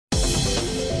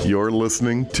You're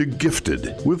listening to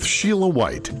Gifted with Sheila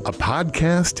White, a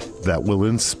podcast that will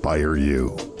inspire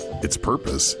you. Its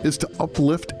purpose is to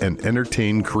uplift and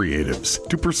entertain creatives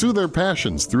to pursue their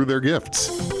passions through their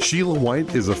gifts. Sheila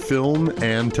White is a film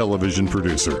and television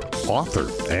producer, author,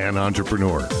 and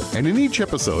entrepreneur. And in each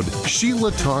episode,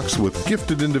 Sheila talks with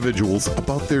gifted individuals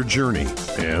about their journey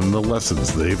and the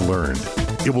lessons they've learned.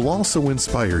 It will also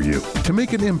inspire you to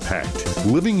make an impact,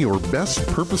 living your best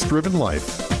purpose-driven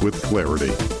life with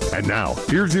clarity. And now,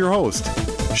 here's your host,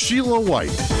 Sheila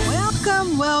White.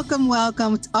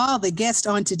 Welcome to all the guests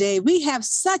on today. We have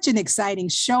such an exciting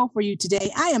show for you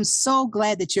today. I am so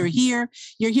glad that you're here.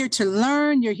 You're here to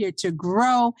learn. You're here to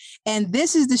grow. And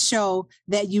this is the show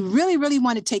that you really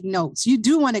want to take notes. You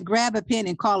do want to grab a pen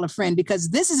and call a friend, because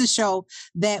this is a show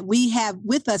that we have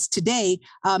with us today,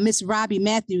 Miss Robbie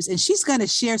Matthews, and she's going to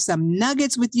share some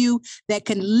nuggets with you that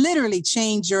can literally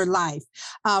change your life.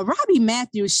 Robbie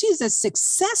Matthews, she's a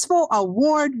successful,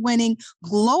 award-winning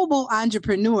global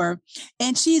entrepreneur,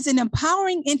 and she's an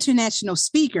empowering international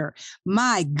speaker.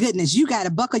 My goodness, you got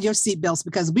to buckle your seatbelts,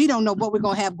 because we don't know what we're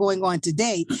going to have going on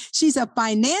today. She's a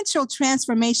financial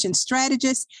transformation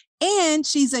strategist, and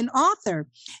she's an author.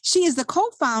 She is the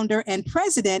co-founder and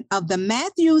president of the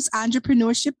Matthews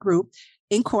Entrepreneurship Group,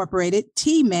 Incorporated,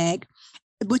 TMAG,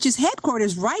 which is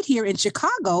headquarters right here in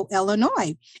Chicago,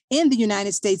 Illinois, in the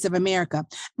United States of America.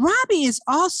 Robbie is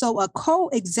also a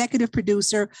co-executive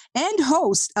producer and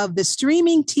host of the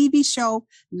streaming TV show,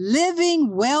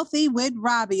 Living Wealthy with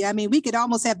Robbie. I mean, we could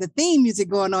almost have the theme music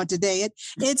going on today.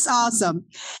 It's awesome.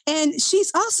 And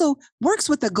she's also works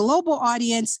with a global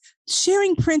audience,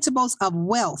 sharing principles of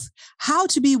wealth, how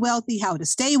to be wealthy, how to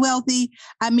stay wealthy.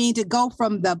 I mean, to go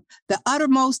from the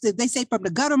uttermost, they say from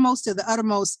the guttermost to the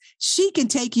uttermost, she can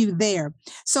take you there.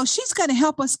 So she's going to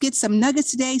help us get some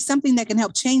nuggets today, something that can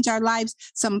help change our lives,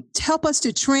 help us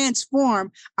to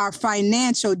transform our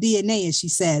financial DNA, as she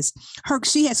says.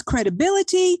 She has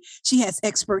credibility, she has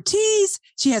expertise,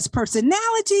 she has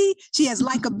personality, she has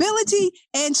likability,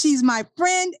 and she's my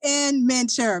friend and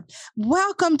mentor.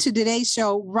 Welcome to today's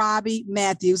show, Robbie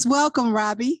Matthews. Welcome,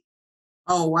 Robbie.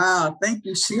 Oh, wow. Thank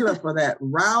you, Sheila, for that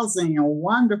rousing and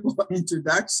wonderful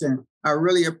introduction. I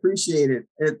really appreciate it.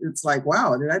 It's like,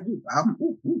 wow, did I do?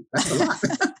 That's a lot.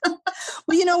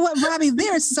 Well, you know what, Robbie,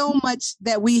 there's so much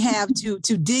that we have to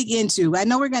dig into. I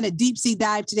know we're going to deep sea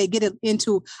dive today, get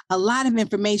into a lot of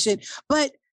information,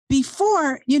 but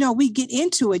before, we get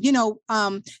into it,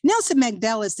 Nelson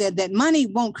Mandela said that money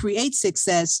won't create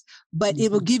success, but it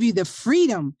will give you the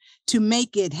freedom to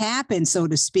make it happen, so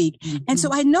to speak. Mm-hmm. And so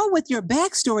I know with your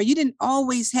backstory, you didn't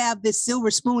always have this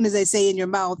silver spoon, as they say, in your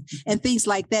mouth and things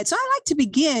like that. So I like to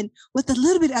begin with a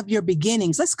little bit of your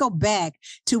beginnings. Let's go back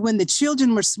to when the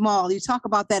children were small. You talk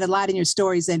about that a lot in your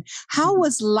stories. And how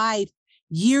was life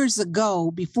years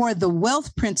ago before the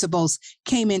wealth principles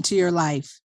came into your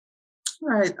life?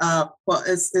 Right. Well,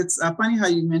 it's funny how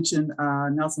you mentioned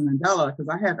Nelson Mandela, because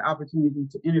I had the opportunity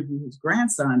to interview his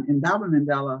grandson, Ndaba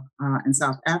Mandela, in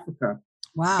South Africa.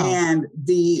 Wow. And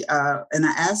and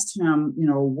I asked him,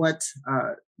 what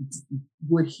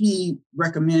would he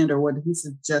recommend or what did he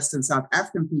suggest to South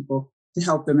African people to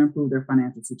help them improve their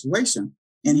financial situation?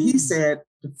 And he said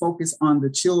to focus on the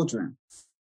children.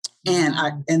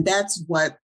 And that's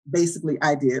what basically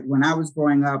I did when I was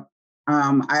growing up.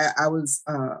 I was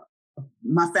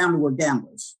my family were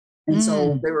gamblers, and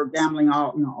so they were gambling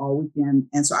all weekend.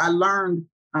 And so I learned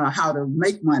how to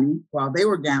make money while they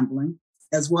were gambling,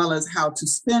 as well as how to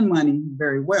spend money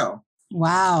very well.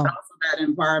 Wow! Also, that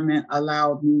environment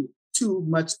allowed me too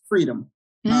much freedom.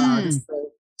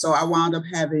 So I wound up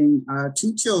having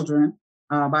 2 children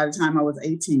by the time I was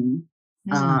 18.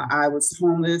 I was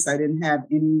homeless. I didn't have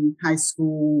any high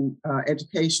school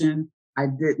education. I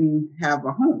didn't have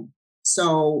a home.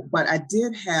 So, but I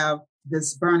did have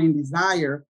this burning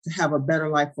desire to have a better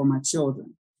life for my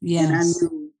children. Yes. And I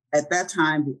knew at that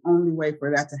time, the only way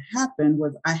for that to happen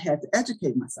was I had to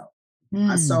educate myself.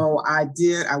 So I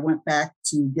went back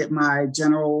to get my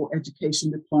general education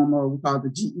diploma, we call it the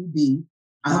GED.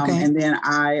 And then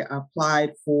I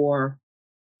applied for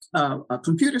a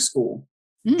computer school.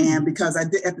 And because I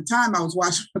did, at the time I was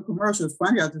watching a commercial. It's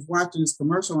funny, I was just watching this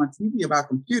commercial on TV about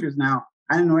computers. Now,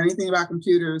 I didn't know anything about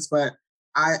computers, but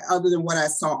other than what I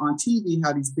saw on TV,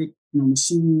 how these big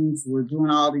machines were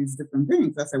doing all these different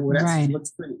things, I said, well, that looks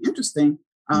pretty interesting.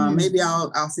 Maybe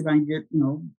I'll see if I can get,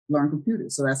 learn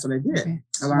computers. So that's what I did. Okay.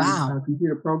 I learned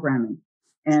computer programming.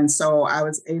 And so I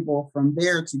was able from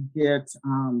there to get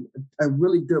a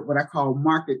really good, what I call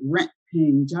market rent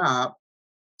paying job,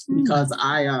 because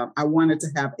I wanted to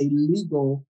have a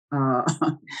legal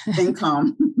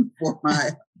income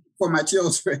for for my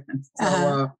children.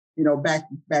 So,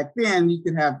 back then you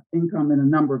could have income in a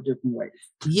number of different ways.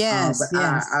 Yes. But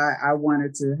yes. I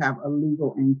wanted to have a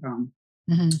legal income.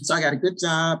 Mm-hmm. So I got a good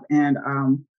job. And,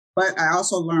 but I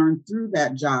also learned through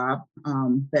that job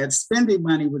that spending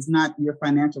money was not your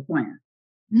financial plan.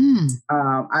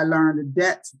 I learned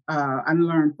debt. I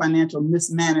learned financial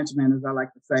mismanagement, as I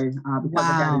like to say,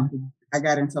 because I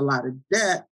got into a lot of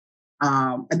debt.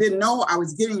 I didn't know I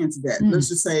was getting into debt. Let's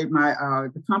just say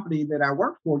the company that I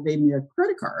worked for gave me a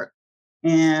credit card,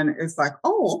 and it's like,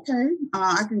 oh, okay,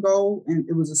 I can go. And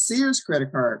it was a Sears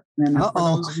credit card. And for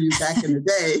those of you back in the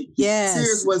day, yes.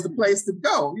 Sears was the place to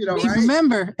go. We right?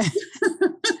 Remember.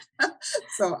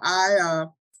 So I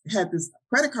had this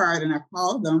credit card, and I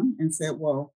called them and said,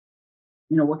 well,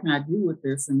 what can I do with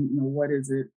this? And, what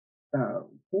is it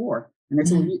for? And they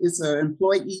said, well, it's an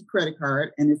employee credit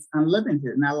card and it's unlimited.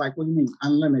 And I like, what do you mean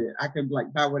unlimited? I could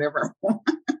buy whatever I want.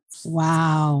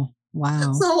 Wow.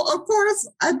 So of course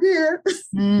I did.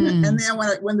 And then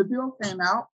when the bill came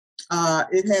out,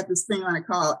 it had this thing on it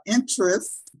called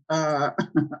interest.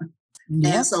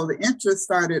 And so the interest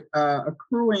started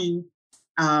accruing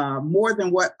more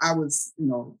than what I was,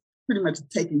 pretty much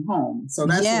taking home. So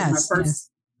that's my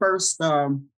first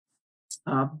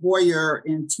voyeur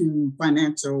into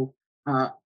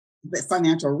the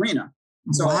financial arena.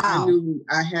 So I knew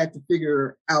I had to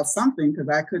figure out something because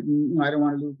I couldn't, I didn't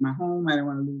want to lose my home. I didn't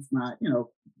want to lose my,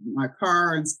 my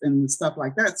car and stuff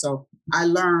like that. So I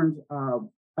learned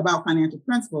about financial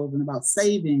principles and about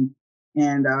saving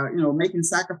and, making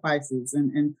sacrifices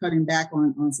and cutting back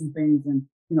on some things and,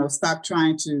 stop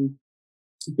trying to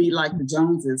be like the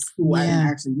Joneses, who I didn't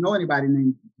actually know anybody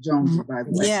named Jones, by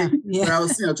the way. But I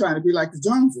was, trying to be like the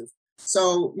Joneses.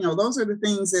 So, those are the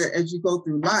things that as you go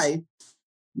through life,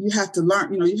 you have to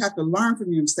learn, you have to learn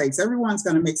from your mistakes. Everyone's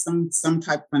going to make some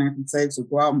type of financial mistakes or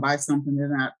go out and buy something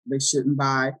they shouldn't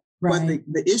buy. Right.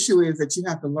 But the issue is that you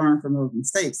have to learn from those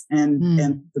mistakes. And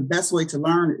the best way to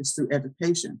learn is through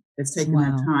education. It's taking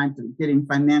that time to getting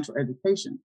financial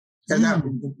education. Because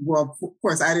of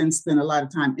course, I didn't spend a lot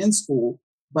of time in school,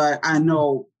 but I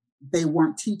know they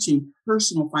weren't teaching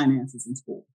personal finances in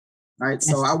school. Right.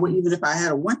 So I would, even if I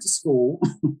had went to school,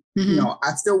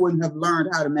 I still wouldn't have learned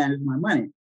how to manage my money.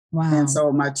 Wow. And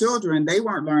so my children, they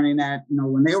weren't learning that,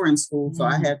 when they were in school. So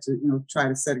I had to, try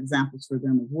to set examples for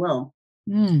them as well.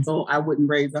 So I wouldn't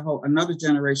raise another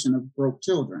generation of broke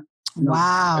children.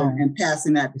 And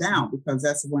passing that down, because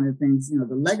that's one of the things,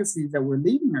 the legacies that we're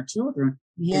leaving our children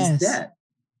is debt.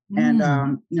 And,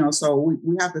 so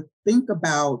we have to think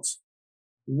about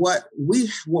what we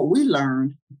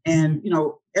learned, and,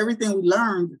 everything we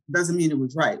learned doesn't mean it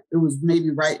was right. It was maybe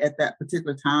right at that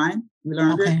particular time. We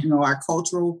learned it,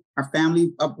 our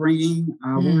family upbringing,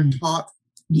 we were taught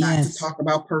not to talk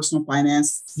about personal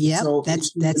finance. Yeah, so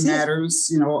that's matters,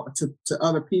 to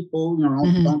other people,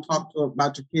 don't talk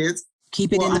about your kids.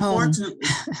 Keep it in the home.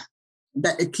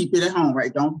 Keep it at home,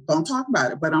 right? Don't talk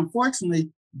about it. But unfortunately,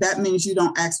 that means you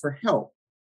don't ask for help.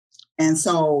 And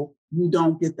so you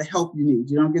don't get the help you need.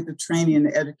 You don't get the training and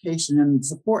the education and the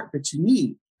support that you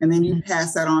need. And then you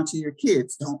pass that on to your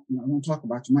kids. Don't talk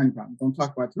about your money problems. Don't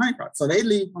talk about your money problems. So they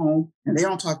leave home and they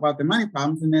don't talk about their money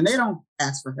problems, and then they don't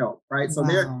ask for help, right? So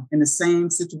they're in the same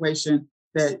situation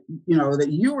that, that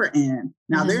you were in.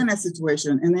 Now they're in that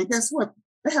situation, and then guess what?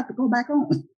 They have to go back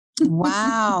home.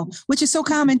 Wow. Which is so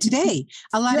common today.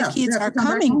 A lot of kids are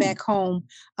coming back home.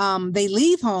 They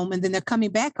leave home and then they're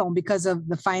coming back home because of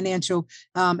the financial,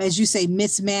 as you say,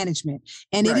 mismanagement.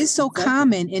 And it is so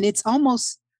common, and it's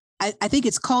almost, I think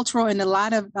it's cultural in a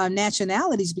lot of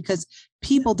nationalities, because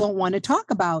people don't want to talk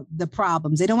about the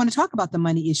problems. They don't want to talk about the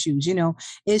money issues.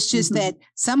 It's just that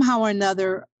somehow or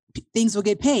another, things will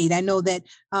get paid. I know that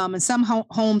in some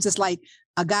homes, it's like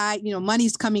a guy,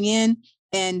 money's coming in,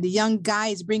 and the young guy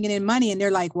is bringing in money, and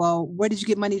they're like, well, where did you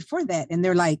get money for that? And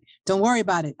they're like, don't worry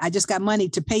about it. I just got money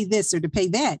to pay this or to pay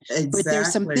that. Exactly. But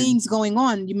there's some things going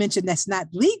on. You mentioned that's not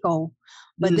legal,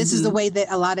 but this is the way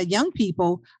that a lot of young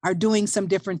people are doing some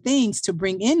different things to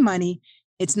bring in money.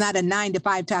 It's not a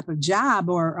 9-to-5 type of job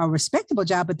or a respectable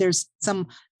job, but there's some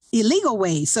illegal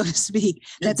ways, so to speak,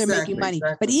 that they're making money.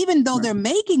 But even though they're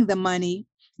making the money,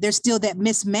 there's still that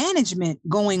mismanagement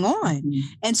going on.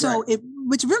 And so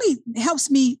which really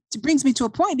brings me to a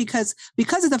point, because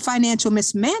of the financial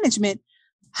mismanagement,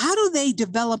 how do they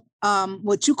develop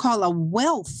what you call a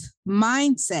wealth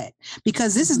mindset?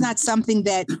 Because this is not something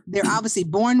that they're obviously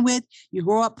born with. You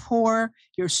grow up poor,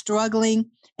 you're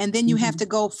struggling, and then you have to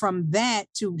go from that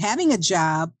to having a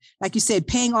job, like you said,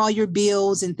 paying all your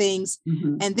bills and things.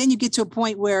 And then you get to a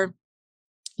point where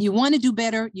you want to do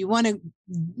better, you want to,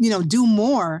 do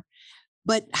more,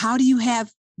 but how do you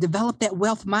have develop that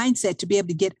wealth mindset to be able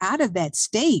to get out of that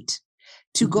state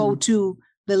to go to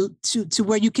to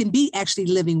where you can be actually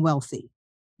living wealthy,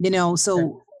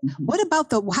 so what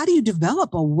about how do you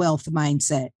develop a wealth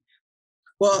mindset?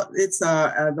 Well, it's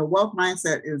the wealth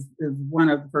mindset is one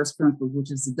of the first principles,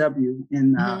 which is the W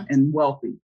in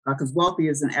wealthy, because wealthy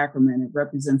is an acronym. It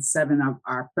represents 7 of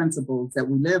our principles that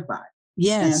we live by.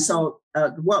 Yes. And so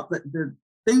the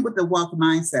thing with the wealth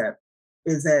mindset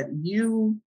is that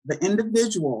you, the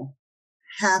individual,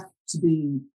 have to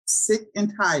be sick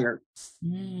and tired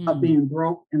of being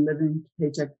broke and living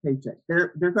paycheck to paycheck.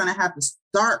 They're going to have to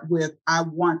start with, I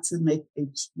want to make a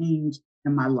change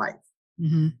in my life.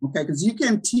 Okay, because you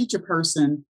can teach a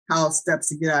person how steps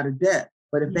to get out of debt,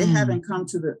 but if they haven't come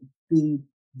to the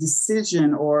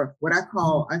decision, or what I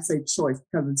say choice,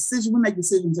 because the decision, we make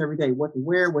decisions every day, what to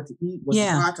wear, what to eat, what to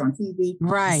watch on TV.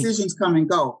 Right. Decisions come and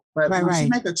go. But once you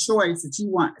make a choice that you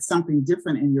want something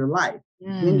different in your life,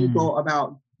 then you go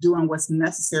about doing what's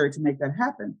necessary to make that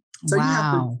happen. So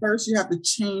you have to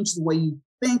change the way you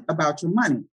think about your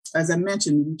money. As I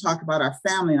mentioned, we talked about our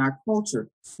family and our culture.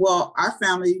 Well, our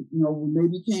family,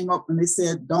 maybe came up and they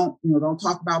said, don't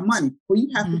talk about money. Well, you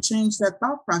have to change that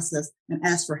thought process and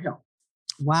ask for help.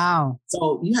 Wow.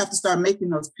 So you have to start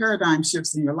making those paradigm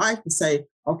shifts in your life to say,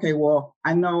 okay, well,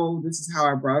 I know this is how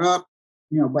I brought up,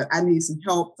 but I need some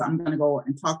help. So I'm going to go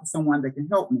and talk to someone that can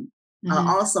help me.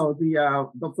 Also, and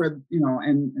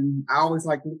I always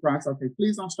like to look around. Okay,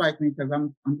 please don't strike me, because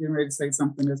I'm getting ready to say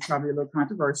something that's probably a little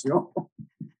controversial.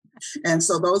 And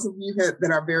so those of you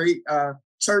that are very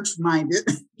church-minded,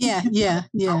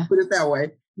 I'll put it that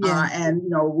way. I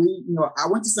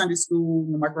went to Sunday school.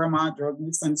 My grandma drove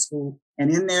me to Sunday school, and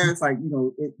in there it's like,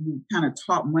 you kind of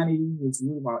taught money was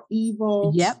really about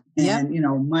evil.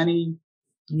 And money.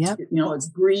 It's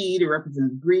greed. It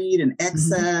represents greed and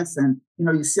excess, and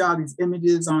you see all these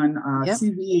images on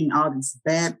TV and all these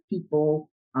bad people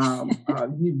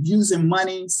using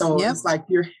money. So it's like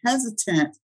you're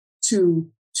hesitant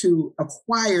to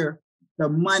acquire the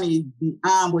money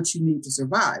beyond what you need to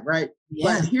survive, right?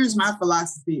 But here's my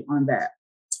philosophy on that.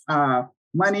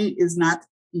 Money is not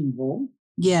evil.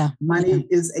 Money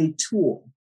is a tool,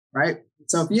 right?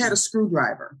 So if you had a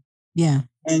screwdriver,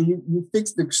 and you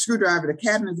fix the screwdriver, the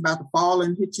cabinet is about to fall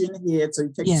and hit you in the head. So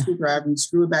you take the screwdriver and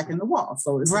screw it back in the wall.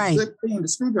 So it's a good thing, the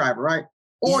screwdriver, right?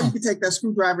 Or you can take that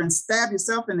screwdriver and stab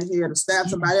yourself in the head or stab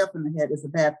somebody else in the head. It's a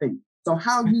bad thing. So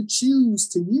how you choose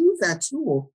to use that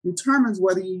tool determines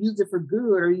whether you use it for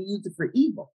good or you use it for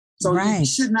evil. So you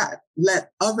should not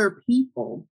let other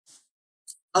people,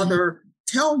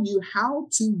 tell you how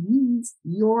to use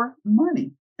your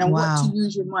money and what to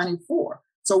use your money for.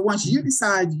 So once you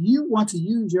decide you want to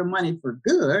use your money for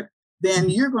good, then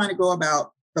you're going to go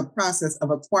about the process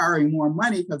of acquiring more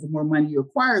money, because the more money you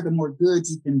acquire, the more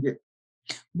goods you can do.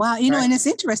 Wow. And it's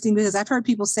interesting because I've heard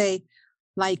people say,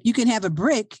 like, you can have a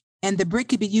brick, and the brick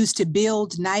could be used to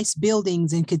build nice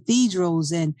buildings and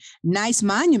cathedrals and nice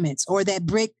monuments. Or that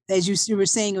brick, as you were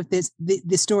saying with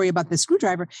the story about the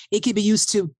screwdriver, it could be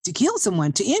used to kill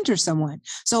someone, to injure someone.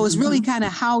 So it's really kind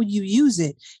of how you use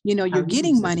it. You're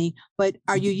getting money, but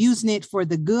are you using it for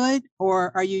the good,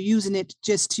 or are you using it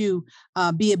just to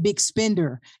be a big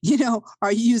spender?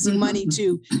 Are you using money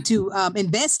to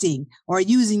investing, or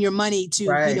using your money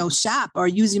to shop, or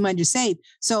using money to save?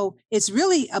 So it's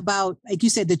really about, like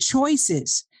you said, the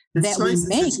choices that we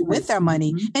make with our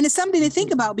money. And it's something to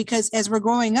think about, because as we're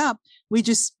growing up,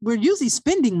 we're usually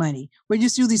spending money. We're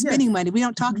just usually spending money. We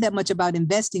don't talk that much about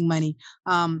investing money.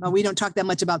 Or we don't talk that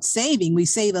much about saving. We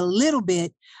save a little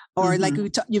bit, or like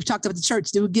you've talked about the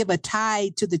church, they would give a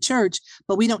tithe to the church,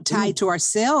 but we don't tithe to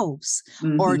ourselves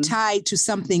or tithe to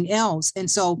something else. And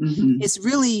so it's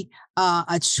really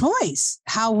a choice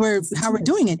how we're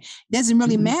doing it. It doesn't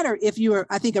really matter if you're,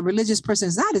 I think, a religious person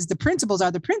is not, as the principles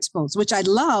are the principles, which I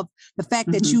love the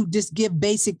fact that you just give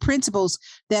basic principles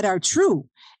that are true.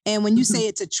 And when you say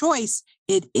it's a choice,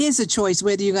 it is a choice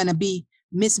whether you're going to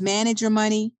mismanage your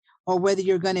money, or whether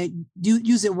you're going to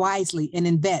use it wisely and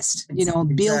invest,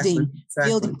 building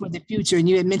for the future. And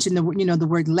you had mentioned the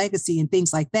word legacy and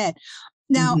things like that.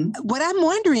 Now, what I'm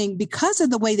wondering, because of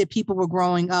the way that people were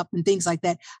growing up and things like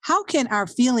that, how can our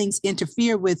feelings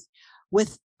interfere with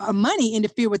our money,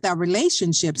 interfere with our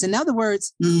relationships? In other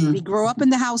words, we grow up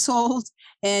in the household,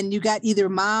 and you got either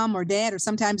mom or dad, or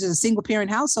sometimes it's a single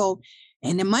parent household,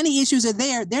 and the money issues are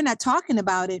there. They're not talking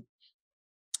about it.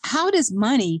 How does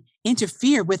money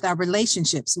interfere with our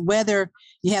relationships, whether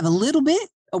you have a little bit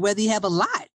or whether you have a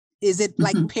lot? Is it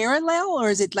like parallel, or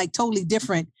is it like totally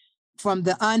different from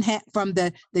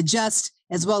the just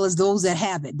as well as those that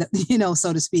have it,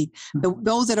 so to speak,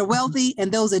 those that are wealthy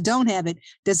and those that don't have it.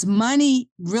 Does money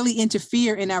really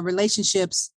interfere in our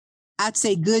relationships? I'd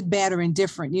say good, bad, or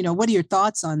indifferent. What are your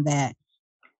thoughts on that?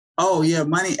 Oh yeah,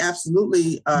 money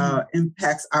absolutely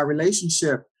impacts our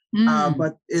relationship.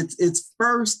 But it's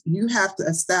first, you have to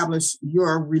establish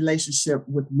your relationship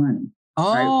with money.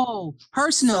 Oh, right?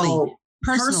 Personally.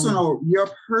 So your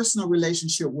personal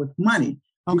relationship with money.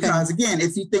 Okay. Because again,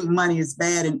 if you think money is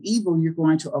bad and evil, you're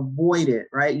going to avoid it,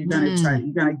 right? You're going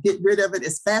to get rid of it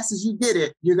as fast as you get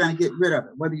it. You're going to get rid of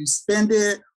it, whether you spend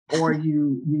it or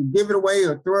you give it away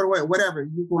or throw it away, whatever.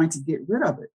 You're going to get rid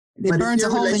of it. It burns a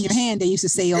hole in your hand. They used to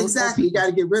say, exactly. You got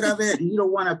to get rid of it, and you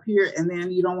don't want to appear, and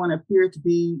then you don't want to appear to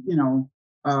be,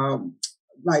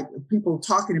 like people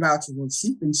talking about you. Well,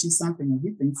 she thinks she's something, or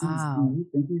he thinks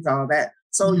he's all that.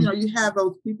 So you have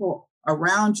those people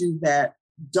around you that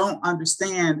don't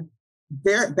understand.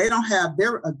 They don't have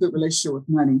a good relationship with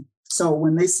money. So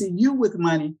when they see you with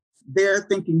money, they're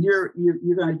thinking you're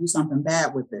going to do something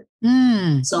bad with it.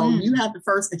 So you have to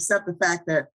first accept the fact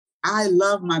that I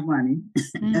love my money,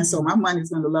 and so my money is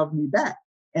going to love me back.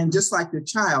 And just like your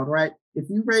child, right? If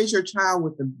you raise your child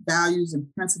with the values and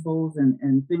principles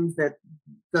and things that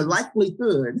the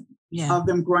likelihood of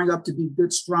them growing up to be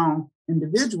good, strong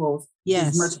individuals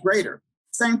is much greater.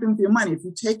 Same thing with your money. If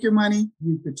you take your money,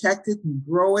 you protect it, you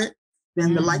grow it,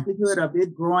 then the likelihood of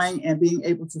it growing and being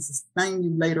able to sustain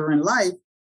you later in life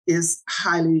is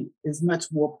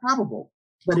much more probable.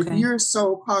 But if you're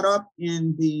so caught up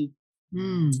in the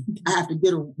I have to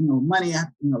get money. I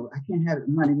can't have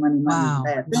money. Money is a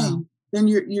bad thing. Then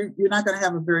you're not going to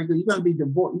have a very good. You're going to be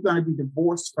divorced. You're going to be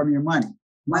divorced from your money.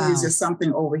 Money is just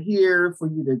something over here for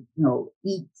you to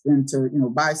eat and to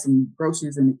buy some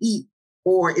groceries and to eat,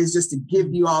 or is just to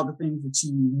give you all the things that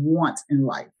you want in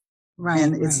life. Right.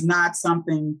 And it's not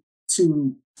something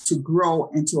to grow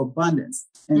into abundance.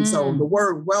 And so the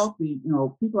word wealthy,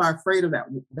 people are afraid of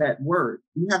that word.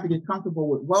 You have to get comfortable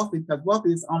with wealthy, because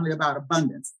wealthy is only about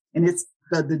abundance, and it's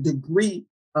the degree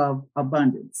of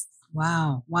abundance.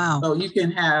 Wow. So you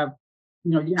can have,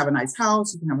 you have a nice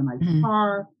house, you can have a nice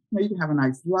car, you can have a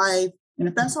nice life. And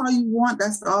if that's all you want,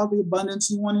 that's all the abundance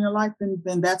you want in your life,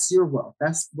 then that's your wealth.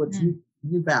 That's what you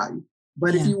value.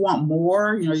 But if you want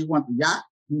more, you want the yacht,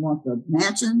 you want the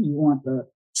mansion, you want the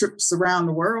trips around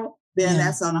the world, then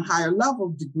that's on a higher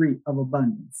level degree of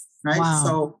abundance, right? Wow.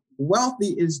 So wealthy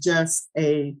is just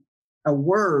a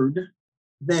word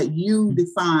that you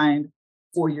defined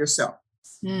for yourself.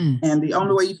 And the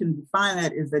only way you can define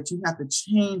that is that you have to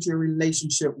change your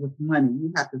relationship with money.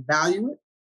 You have to value it.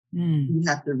 You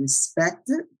have to respect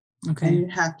it. And you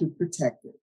have to protect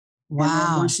it. Wow. And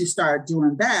then once you start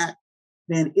doing that,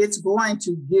 then it's going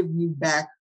to give you back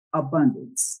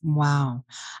abundance. Wow.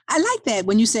 I like that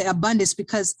when you say abundance,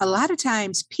 because a lot of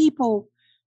times people,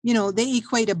 they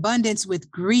equate abundance with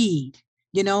greed.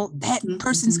 That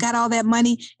person's got all that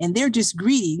money and they're just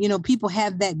greedy. People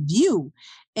have that view.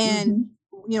 And,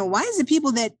 why is it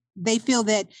people that they feel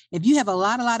that if you have a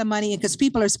lot of money, and because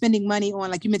people are spending money on,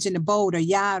 like you mentioned, a boat or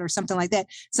yacht or something like that,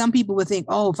 some people would think,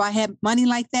 oh, if I had money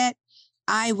like that,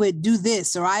 I would do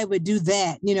this or I would do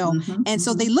that, and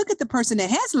so they look at the person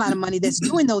that has a lot of money that's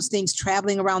doing those things,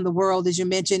 traveling around the world, as you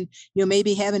mentioned,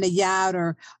 maybe having a yacht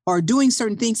or doing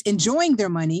certain things, enjoying their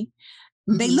money.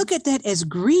 They look at that as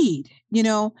greed,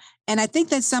 and I think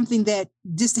that's something that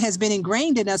just has been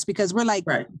ingrained in us, because we're like,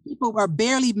 people are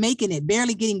barely making it,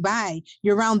 barely getting by.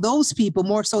 You're around those people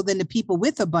more so than the people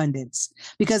with abundance,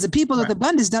 because the people with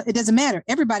abundance, it doesn't matter.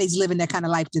 Everybody's living that kind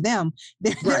of life to them.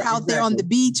 They're out there on the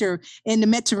beach or in the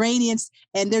Mediterranean,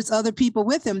 and there's other people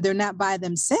with them. They're not by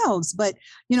themselves. But,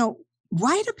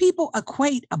 why do people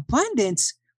equate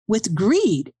abundance with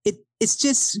greed? It's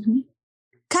just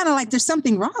kind of like there's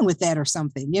something wrong with that or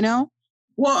something,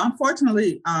 Well,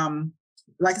 unfortunately,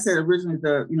 like I said, originally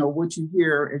what you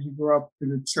hear as you grow up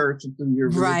through the church and through your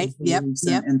religious beliefs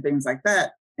and things like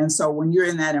that. And so when you're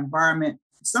in that environment,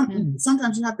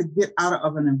 sometimes you have to get out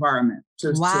of an environment.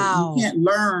 You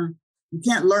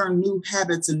can't learn new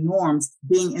habits and norms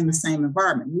being in the same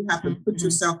environment. You have to put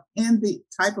yourself in the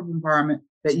type of environment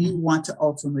that you want to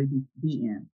ultimately be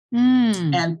in.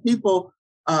 And people,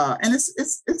 and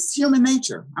it's human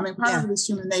nature. I mean, part of it is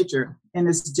human nature, and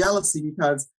it's jealousy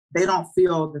because they don't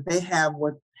feel that they have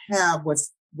what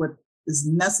is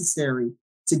necessary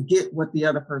to get what the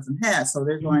other person has. So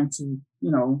they're going to,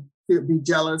 be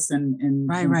jealous and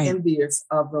envious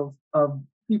of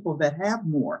people that have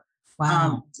more.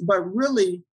 Wow. But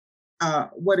really,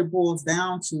 what it boils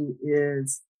down to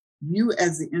is you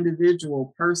as the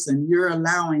individual person, you're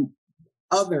allowing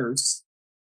others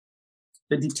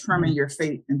to determine your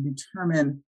fate and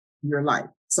determine your life.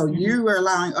 So you are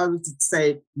allowing others to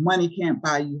say money can't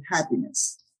buy you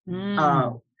happiness.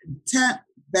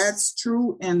 That's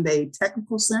true in the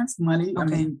technical sense. Money, I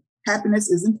mean, happiness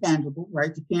is intangible,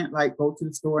 right? You can't like go to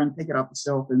the store and take it off the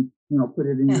shelf and, you know, put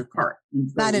it in your cart.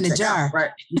 Not in a jar. Out,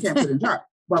 right? You can't put it in a jar.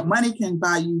 But money can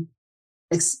buy you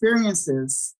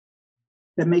experiences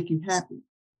that make you happy.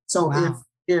 So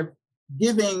if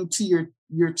giving to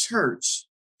your church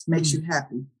makes you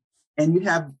happy, and you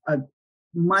have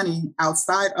money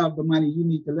outside of the money you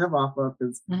need to live off of,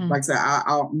 because like I said,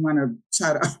 I want to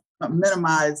try to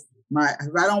minimize I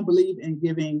don't believe in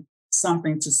giving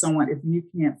something to someone if you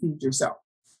can't feed yourself.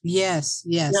 Yes.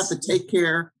 You have to take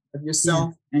care of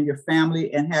yourself and your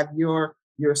family and have your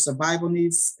survival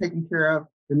needs taken care of,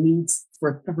 the needs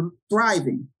for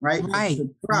thriving, right?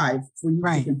 To thrive, for you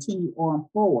to continue on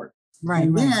forward.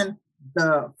 Then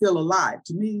the feel alive.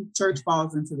 To me, church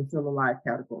falls into the feel alive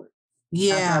category.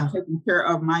 After I've taken care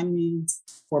of my needs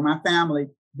for my family,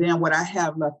 then what I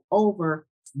have left over,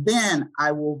 then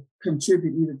I will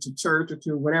contribute either to church or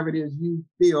to whatever it is you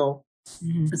feel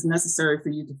is necessary for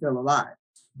you to feel alive.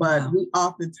 But we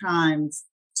oftentimes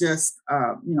just,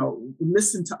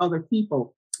 listen to other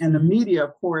people. And the media,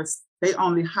 of course, they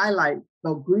only highlight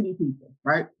the greedy people,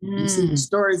 right? You see the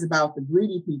stories about the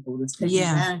greedy people that's taking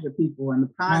advantage of people and the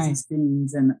Ponzi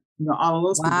schemes and, all of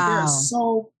those people. There are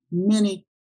so many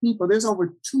people. There's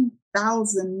over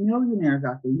 2,000 millionaires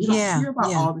out there. You don't hear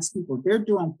about all these people. They're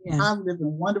doing positive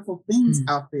and wonderful things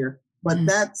out there, but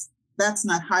that's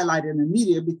not highlighted in the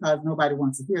media because nobody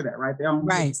wants to hear that, right? They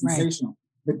don't hear sensational.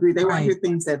 They want to hear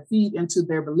things that feed into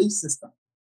their belief system.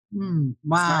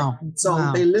 Wow. Right?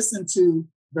 So they listen to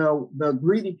the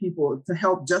greedy people to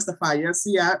help justify. I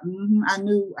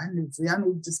knew. See, I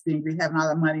knew just being greedy, having all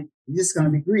that money, you're just going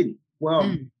to be greedy.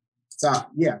 Well,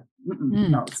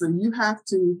 no. So you have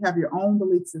to have your own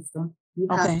belief system. You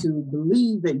have to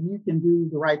believe that you can do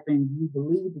the right thing. You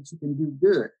believe that you can do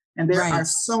good. And there are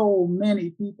so many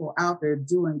people out there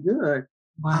doing good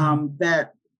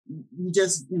that you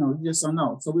just don't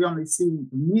know. So we only see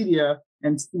the media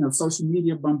and, social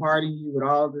media bombarding you with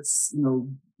all this,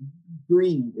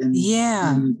 greed and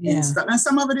stuff. And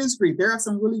some of it is greed. There are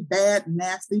some really bad,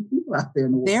 nasty people out there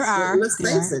in the world. There are. Let's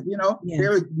face it, there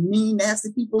are mean,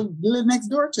 nasty people who live next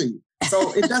door to you.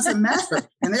 So it doesn't matter.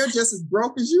 And they're just as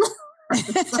broke as you are.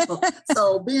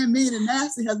 So being mean and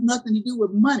nasty has nothing to do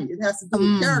with money. It has to do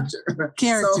with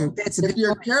character. So if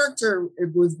your character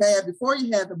was bad before you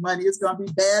had the money, it's going to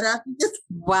be bad after you get the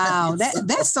money.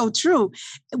 That's so true.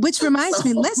 Which reminds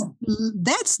me,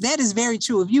 that is very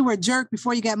true. If you were a jerk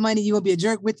before you got money, you will be a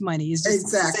jerk with money. It's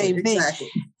just the same thing.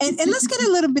 And let's get a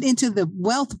little bit into the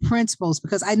wealth principles,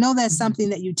 because I know that's something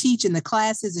that you teach in the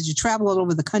classes as you travel all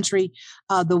over the country.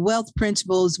 The wealth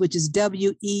principles, which is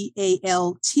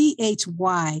WEALTHY.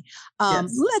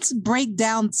 Let's break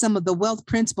down some of the wealth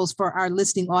principles for our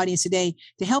listening audience today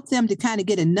to help them to kind of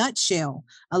get a nutshell,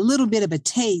 a little bit of a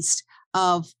taste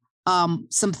of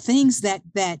some things that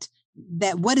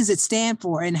what does it stand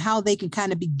for and how they can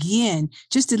kind of begin,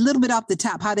 just a little bit off the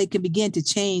top, how they can begin to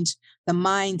change the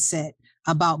mindset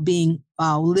about being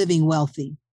living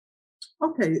wealthy.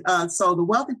 Okay, so the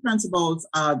wealthy principles,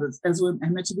 as I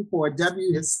mentioned before,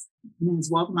 means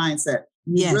wealth mindset.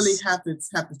 You really have to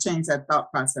change that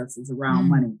thought processes around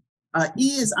money.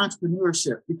 E is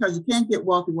entrepreneurship, because you can't get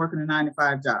wealthy working a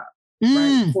 9-to-5 job,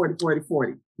 right?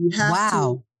 40. You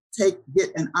have to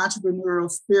get an entrepreneurial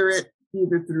spirit,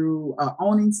 either through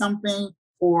owning something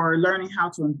or learning how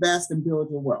to invest and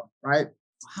build your wealth, right?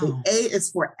 The A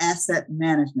is for asset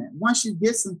management. Once you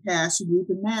get some cash, you need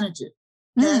to manage it.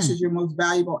 Cash is your most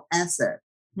valuable asset.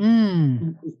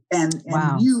 And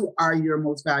you are your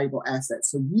most valuable asset.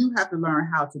 So you have to learn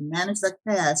how to manage that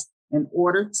cash in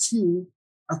order to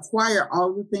acquire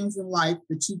all the things in life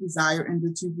that you desire and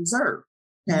that you deserve.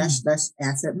 Cash, that's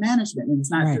asset management. And it's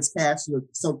not just cash.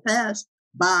 So cash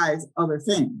buys other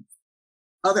things,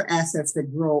 other assets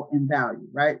that grow in value,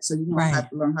 right? So you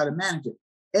have to learn how to manage it.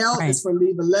 L is for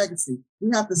leave a legacy. We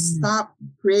have to stop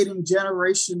creating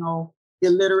generational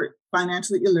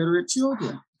financially illiterate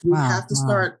children. You have to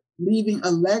start leaving a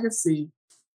legacy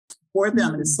for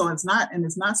them. And so it's not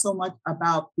so much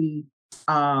about the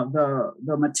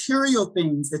material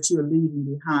things that you're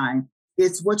leaving behind.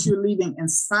 It's what you're leaving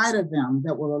inside of them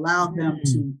that will allow them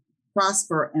to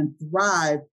prosper and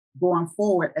thrive going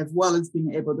forward, as well as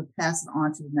being able to pass it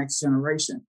on to the next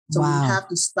generation. So we have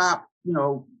to stop,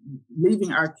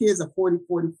 leaving our kids a 40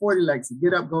 legacy.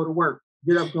 Get up, go to work.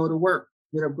 Get up, go to work.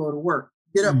 Get up, go to work.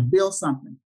 Get up, build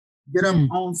something. Get up,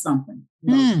 own something.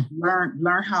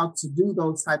 Learn how to do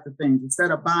those types of things.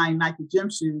 Instead of buying Nike gym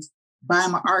shoes, buy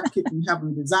them an art kit and have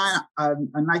them design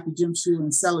a Nike gym shoe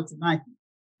and sell it to Nike.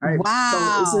 Right?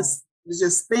 Wow. So it's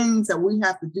just things that we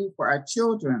have to do for our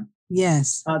children.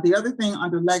 Yes. The other thing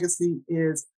under legacy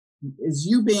is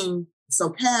you being, so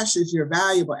cash is your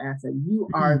valuable asset. You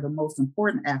are the most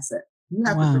important asset. You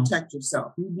have to protect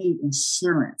yourself. You need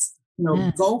insurance.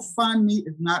 GoFundMe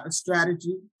is not a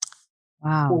strategy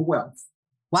for wealth.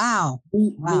 Wow.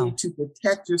 You need to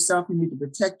protect yourself. You need to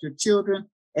protect your children,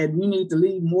 and you need to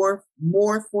leave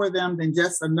more for them than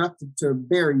just enough to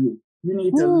bury you. You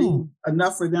need to leave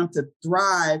enough for them to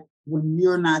thrive when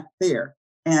you're not there.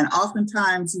 And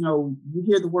oftentimes, you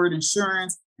hear the word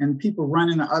insurance and people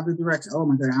run in the other direction. Oh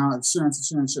my God,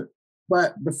 insurance.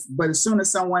 But as soon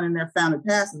as someone in their family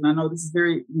passes, and I know this is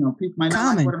very, people might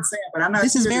not like what I'm saying, but I'm not.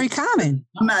 This is very common.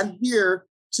 I'm not here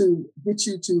to get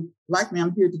you to like me.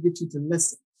 I'm here to get you to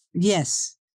listen.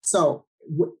 Yes. So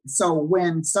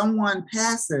when someone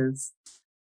passes,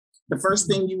 the first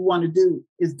thing you want to do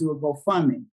is do a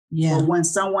GoFundMe. Yeah. But when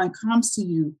someone comes to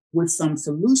you with some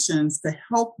solutions to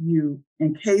help you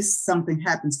in case something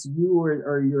happens to you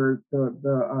or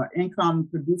the income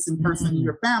producing person in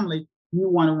your family, you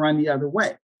want to run the other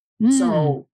way.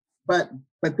 So, but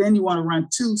then you want to run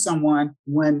to someone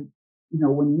when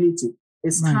you need to.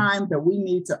 It's time that we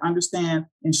need to understand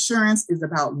insurance is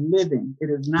about living. It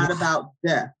is not about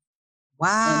death.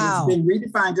 Wow. And it's been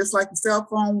redefined, just like the cell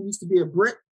phone used to be a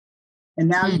brick. And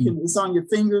now it's on your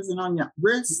fingers and on your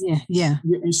wrists. Yeah.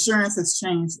 Your insurance has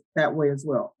changed that way as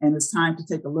well. And it's time to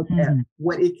take a look at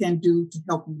what it can do to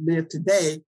help you live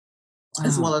today,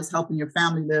 as well as helping your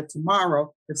family live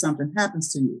tomorrow if something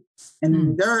happens to you. And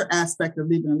then the third aspect of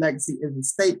leaving a legacy is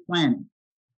estate planning.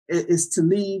 It is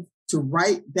to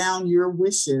write down your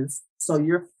wishes so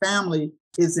your family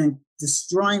isn't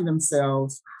destroying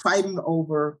themselves, fighting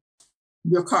over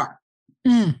your car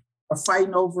or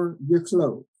fighting over your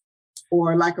clothes.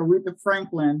 Or like Aretha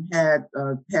Franklin had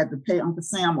to pay Uncle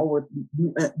Sam over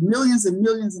millions and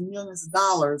millions and millions of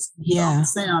dollars to Uncle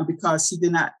Sam because she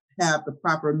did not have the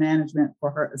proper management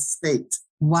for her estate.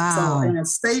 Wow. So an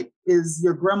estate is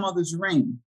your grandmother's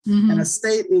ring. An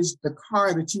estate is the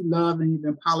car that you love and you've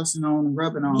been polishing on and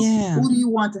rubbing on. Yeah. Who do you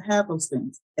want to have those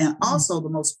things? And also the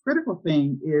most critical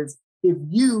thing is if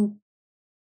you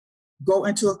go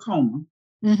into a coma,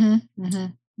 you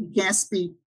can't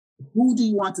speak, who do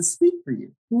you want to speak for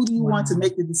you? Who do you want to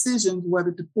make the decisions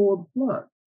whether to pull the plug?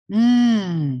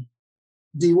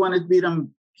 Do you want it to be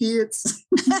them kids?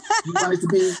 You want it to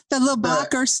be the little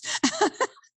blockers?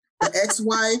 The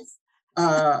ex-wife?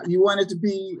 You want it to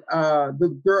be the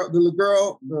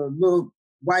little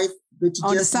wife that you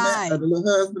on just the side, met, or the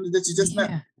little husband that you just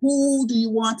met? Who do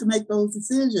you want to make those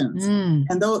decisions?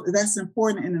 And that's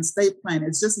important in estate planning.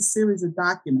 It's just a series of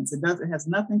documents. It has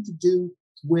nothing to do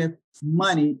with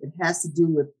money. It has to do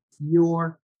with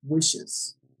your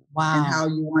wishes. And how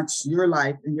you want your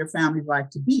life and your family's life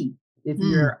to be if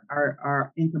you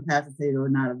are incapacitated or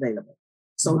not available.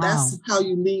 So that's how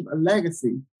you leave a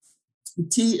legacy. The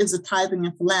T is a tithing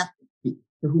and philanthropy.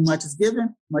 To whom much is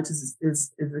given, much is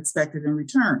expected in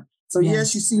return. So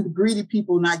yes, you see the greedy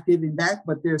people not giving back,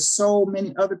 but there's so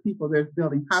many other people. They're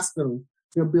building hospitals,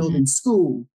 they're building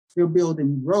schools, they're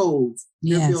building roads,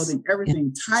 they're building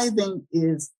everything. Tithing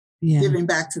is giving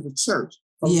back to the church.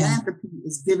 Philanthropy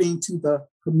is giving to the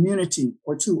community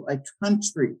or to a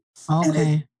country.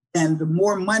 And the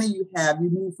more money you have, you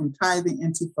move from tithing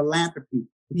into philanthropy,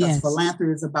 because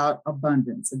philanthropy is about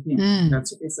abundance. Again,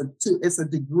 it's a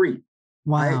degree.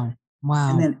 Right?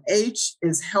 And then H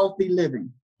is healthy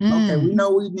living. Okay, we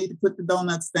know we need to put the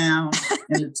donuts down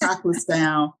and the chocolates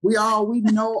down. We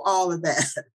know all of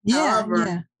that.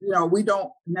 However, we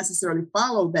don't necessarily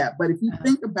follow that. But if you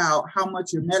think about how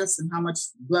much your medicine, how much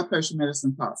blood pressure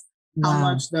medicine costs, how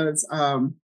much does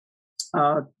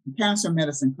cancer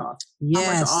medicine cost,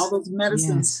 how much all those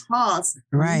medicines cost,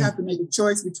 you have to make a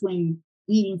choice between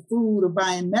eating food or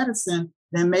buying medicine,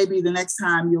 then maybe the next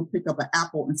time you'll pick up an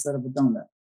apple instead of a donut.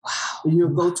 Or you'll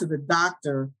go to the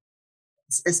doctor.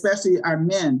 Especially our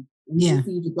men, we need for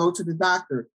you to go to the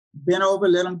doctor, bend over,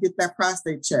 let them get that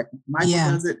prostate check. Michael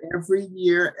does it every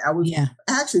year.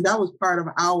 Actually, that was part of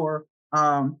our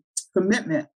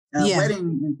commitment,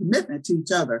 wedding and commitment to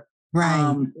each other.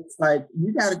 It's like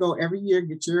you got to go every year,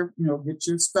 get your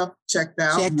stuff checked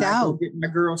out. Go get my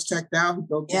girls checked out.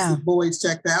 Go get the boys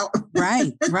checked out.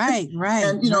 Right.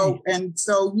 And and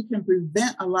so you can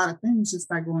prevent a lot of things just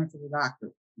by going to the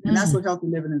doctor. And that's what healthy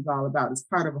living is all about. It's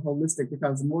part of a holistic,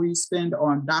 because the more you spend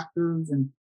on doctors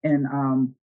and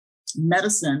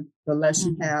medicine, the less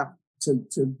you have to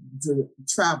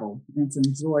travel and to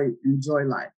enjoy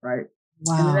life, right?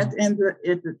 And then at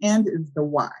the end is the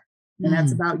why. And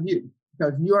that's about you,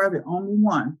 because you are the only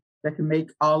one that can make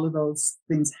all of those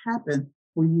things happen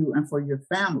for you and for your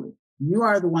family. You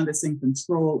are the one that's in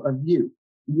control of you.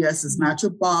 Yes, it's not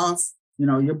your boss. You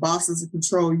know, your boss doesn't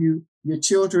control you. Your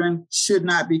children should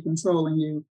not be controlling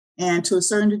you. And to a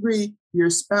certain degree, your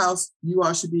spouse, you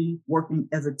all should be working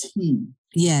as a team.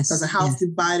 Yes. Because a house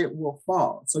divided will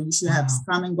fall. So you should have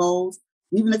common goals.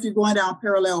 Even if you're going down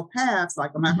parallel paths,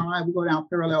 like I'm not going to lie, we go down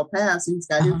parallel paths. He's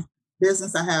got his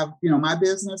business. I have, my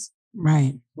business.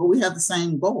 Right. But we have the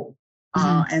same goal.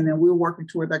 And then we're working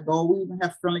toward that goal. We even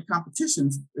have friendly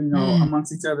competitions,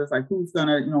 amongst each other. It's like, who's going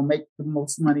to, make the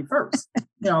most money first?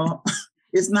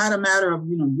 It's not a matter of,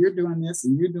 you're doing this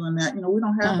and you're doing that. We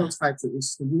don't have those types of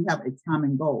issues. We have a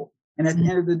common goal. And at the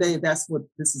end of the day, that's what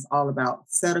this is all about.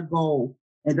 Set a goal.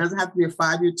 It doesn't have to be a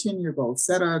 5-year, 10-year goal.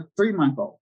 Set a 3-month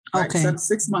goal. Right? Okay. Set a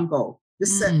 6-month goal.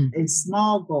 Just set a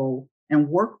small goal and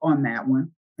work on that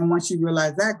one. And once you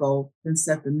realize that goal, then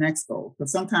set the next goal. But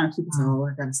sometimes people say,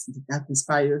 I got this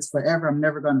 5 years forever. I'm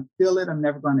never going to feel it. I'm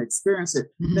never going to experience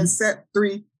it. Then set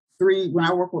three. When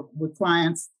I work with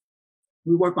clients,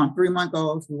 we work on 3-month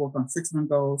goals. We work on 6-month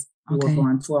goals. We work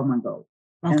on 12-month goals.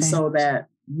 Okay. And so that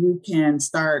you can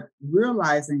start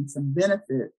realizing some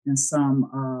benefit and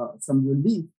some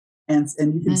relief, and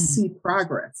you can see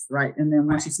progress, right? And then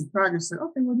once you see progress, you say,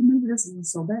 okay, well, maybe this isn't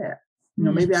so bad.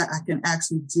 Maybe I can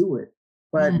actually do it.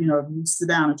 But, if you sit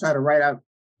down and try to write out,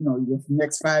 your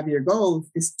next 5-year goals,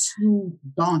 it's too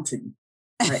daunting.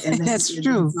 Right? And then That's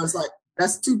true. So it's like,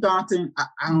 that's too daunting. I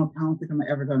don't think I'm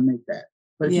ever going to make that.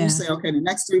 But if you say, okay, the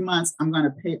next 3 months, I'm going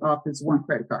to pay off this one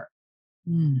credit card.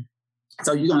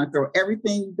 So you're going to throw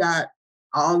everything you got,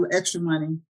 all the extra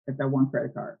money at that one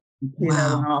credit card. You pay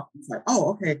that one off. It's like, oh,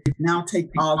 okay, now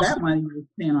take all that money you're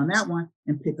paying on that one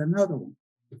and pick another one.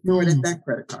 Throw it at that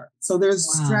credit card. So there's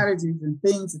strategies and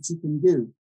things that you can do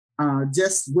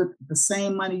just with the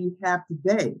same money you have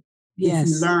today. If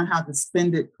you learn how to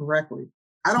spend it correctly.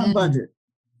 I don't budget.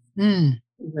 You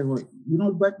say, well, you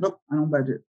don't budget? Nope, I don't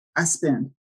budget. I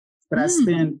spend. But I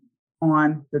spend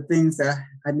on the things that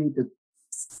I need to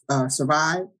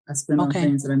survive. I spend on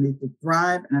things that I need to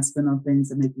thrive. And I spend on things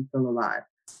that make me feel alive.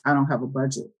 I don't have a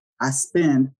budget. I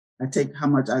spend. I take I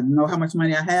know how much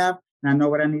money I have. And I know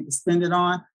what I need to spend it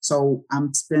on. So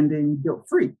I'm spending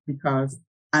guilt-free because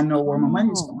I know where my money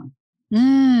is going. So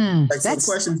the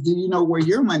question is, do you know where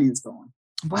your money is going?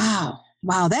 Wow,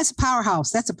 that's a powerhouse.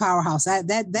 That's a powerhouse.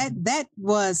 That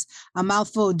was a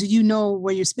mouthful. Do you know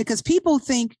where you're? Because people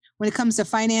think when it comes to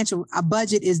financial, a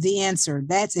budget is the answer.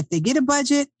 That's if they get a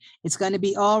budget, it's going to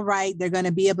be all right. They're going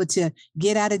to be able to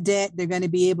get out of debt. They're going to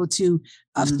be able to,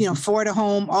 afford a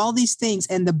home. All these things,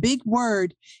 and the big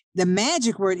word, the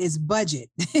magic word, is budget.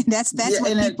 that's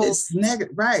what people. It's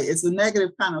negative, right? It's a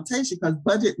negative connotation because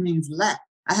budget means lack.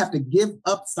 I have to give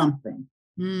up something,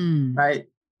 right?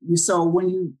 So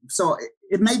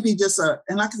it may be just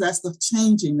and like that's the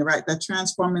changing, right? That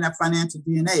transforming that financial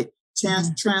DNA,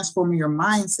 transforming your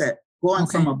mindset, going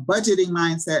from a budgeting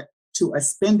mindset to a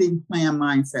spending plan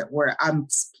mindset where I'm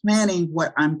planning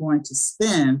what I'm going to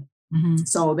spend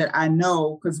so that I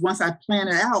know, because once I plan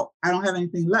it out, I don't have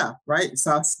anything left, right?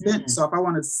 So I spend. So if I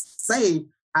want to save,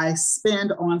 I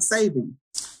spend on saving.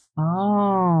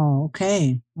 Oh,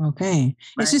 okay. Right.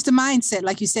 It's just a mindset.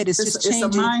 Like you said, it's just changing.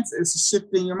 It's a mindset. It's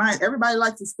shifting your mind. Everybody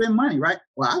likes to spend money, right?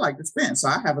 Well, I like to spend. So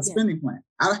I have a spending plan.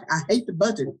 I hate the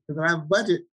budget because if I have a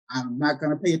budget, I'm not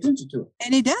going to pay attention to it.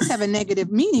 And it does have a negative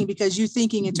meaning because you're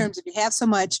thinking in terms of you have so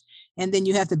much and then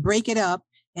you have to break it up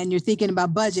and you're thinking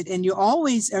about budget and you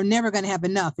always are never going to have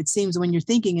enough. It seems when you're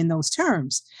thinking in those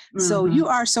terms. So you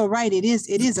are so right. It is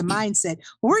a mindset.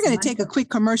 Well, we're going to take a quick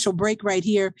commercial break right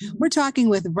here. We're talking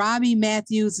with Robbie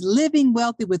Matthews, Living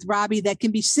Wealthy with Robbie, that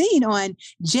can be seen on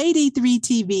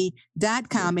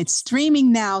jd3tv.com. It's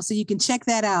streaming now, so you can check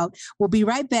that out. We'll be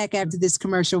right back after this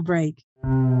commercial break.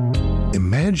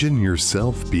 Imagine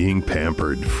yourself being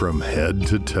pampered from head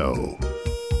to toe,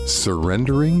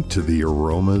 surrendering to the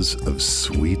aromas of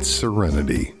sweet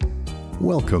serenity.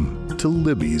 Welcome to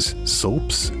Libby's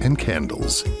Soaps and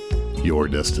Candles. Your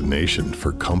destination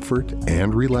for comfort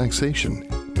and relaxation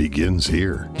begins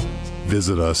here.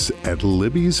 Visit us at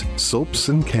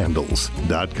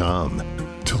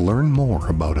libby'ssoapsandcandles.com to learn more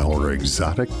about our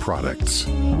exotic products.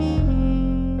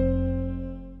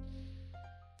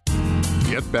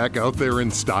 Get back out there in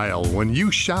style when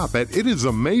you shop at It Is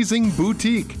Amazing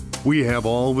Boutique. We have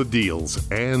all the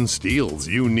deals and steals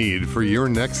you need for your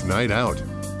next night out.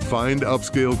 Find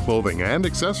upscale clothing and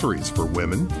accessories for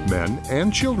women, men,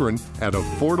 and children at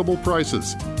affordable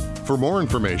prices. For more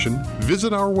information,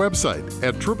 visit our website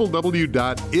at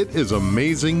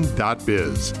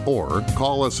www.itisamazing.biz or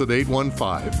call us at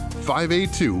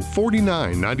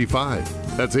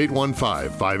 815-582-4995. That's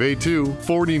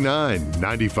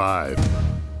 815-582-4995.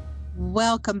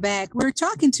 Welcome back. We're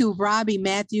talking to Robbie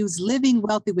Matthews, Living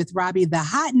Wealthy with Robbie, the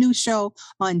hot new show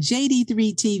on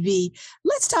JD3 TV.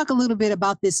 Let's talk a little bit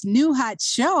about this new hot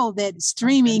show that's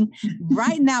streaming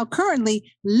right now, currently,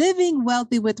 Living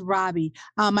Wealthy with Robbie.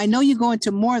 I know you go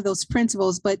into more of those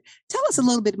principles, but tell us a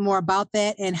little bit more about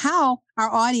that and how our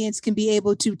audience can be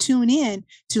able to tune in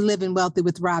to Living Wealthy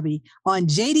with Robbie on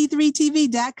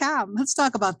JD3TV.com. Let's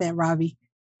talk about that, Robbie.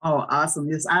 Oh, awesome.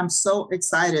 Yes, I'm so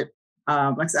excited.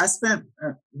 Like I said, I spent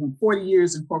 40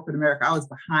 years in corporate America. I was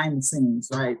behind the scenes,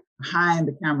 right? Behind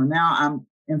the camera. Now I'm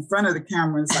in front of the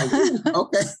camera. And it's like,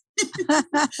 okay.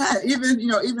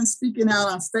 even speaking out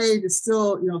on stage is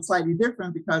still, slightly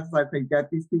different because it's like, you got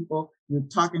these people, you're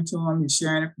talking to them, you're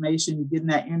sharing information, you're getting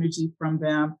that energy from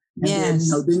them. And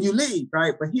yes. then you leave,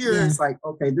 right? But here it's like,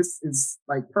 okay, this is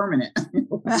like permanent.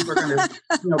 People are going to,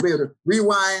 be able to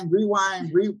rewind,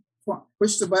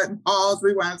 push the button, pause,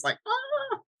 rewind. It's like,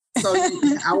 So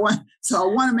I want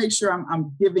to make sure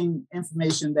I'm giving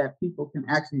information that people can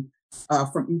actually,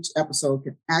 from each episode,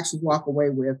 can actually walk away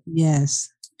with.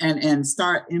 Yes. And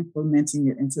start implementing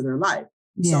it into their life.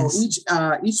 Yes. So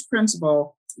each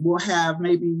principle will have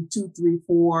maybe 2, 3,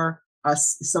 4.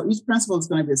 So each principle is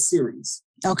going to be a series.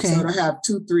 Okay. So it'll have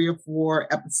 2, 3, or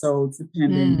 4 episodes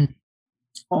depending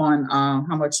on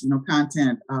how much I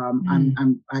content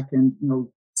I can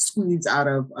squeeze out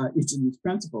of each of these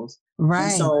principles.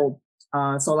 Right. And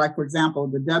so like, for example,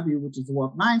 the W, which is the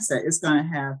wealth mindset, it's going to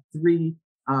have 3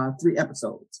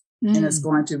 episodes. And it's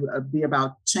going to be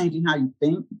about changing how you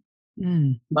think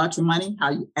about your money, how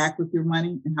you act with your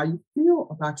money, and how you feel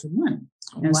about your money.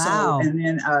 And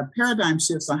then paradigm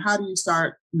shifts on how do you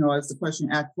start, as the question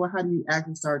you asked, how do you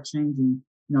actually start changing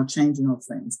those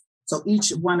things? So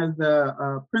each one of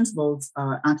the principles,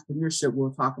 entrepreneurship,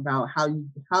 will talk about how do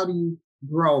you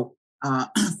grow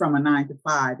from a 9 to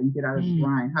 5 and get out of the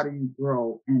grind. How do you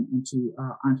grow into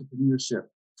entrepreneurship?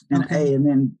 And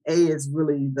then A is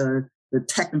really the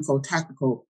technical,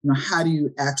 tactical. How do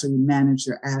you actually manage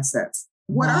your assets?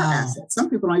 What are assets? Some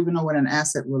people don't even know what an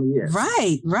asset really is.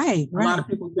 Right. A lot of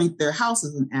people think their house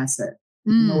is an asset.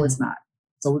 No, it's not.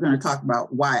 So we're going to talk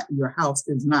about why your house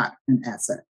is not an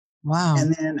asset. Wow.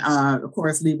 And then, of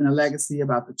course, leaving a legacy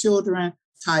about the children,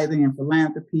 tithing and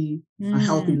philanthropy,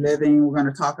 healthy living. We're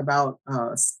going to talk about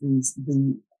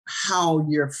how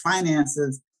your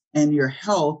finances and your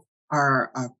health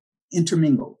are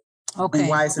intermingled. Okay. And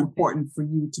why it's important for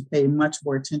you to pay much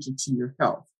more attention to your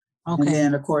health. Okay. And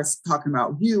then, of course, talking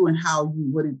about you and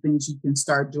what are things you can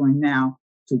start doing now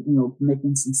to,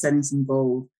 setting some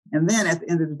goals. And then at the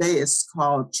end of the day, it's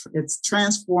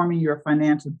transforming your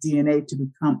financial DNA to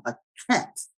become a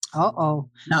cat. Uh-oh.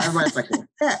 Now everybody's like, a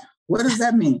cat. What does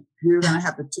that mean? You're going to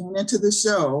have to tune into the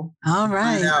show. All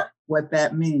right. To find out what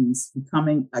that means,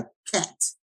 becoming a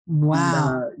cat.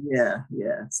 Wow. And,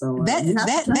 So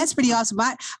that's pretty awesome.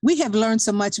 We have learned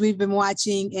so much. We've been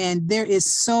watching, and there is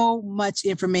so much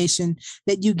information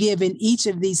that you give in each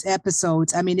of these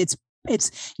episodes. I mean, it's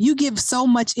you give so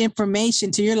much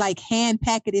information to, you're like hand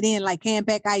packing it in like hand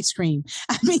pack ice cream.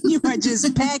 I mean, you are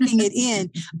just packing it in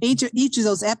each of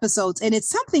those episodes. And it's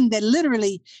something that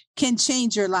literally can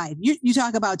change your life. You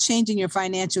talk about changing your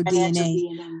financial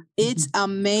DNA. It's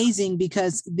amazing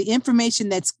because the information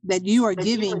that you are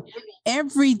giving,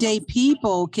 everyday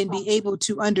people can be able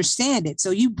to understand it.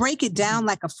 So you break it down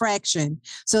like a fraction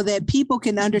so that people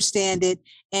can understand it.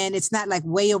 And it's not like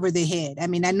way over their head. I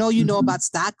mean, I know you know about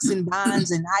stocks and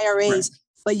bonds and IRAs,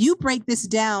 but you break this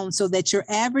down so that your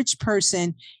average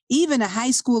person, even a high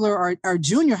schooler or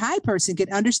junior high person,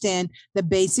 can understand the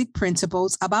basic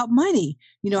principles about money,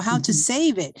 how to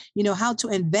save it, how to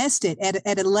invest it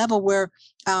at a level where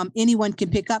anyone can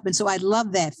pick up. And so I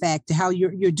love that fact, how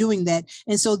you're doing that.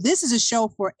 And so this is a show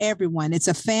for everyone. It's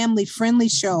a family friendly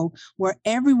show where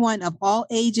everyone of all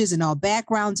ages and all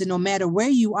backgrounds, and no matter where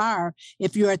you are,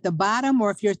 if you're at the bottom or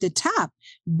if you're at the top,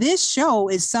 this show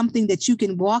is something that you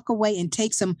can walk away and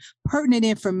take some pertinent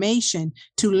information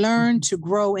to learn, to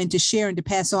grow, and to share and to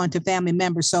pass on to family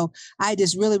members. So I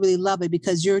just really, really love it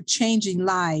because you're changing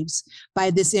lives by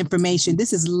this information.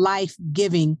 This is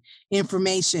life-giving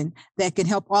information that can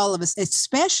help all of us,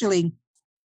 especially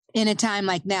in a time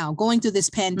like now, going through this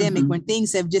pandemic when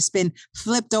things have just been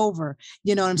flipped over,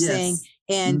 you know what I'm saying?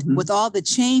 And with all the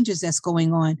changes that's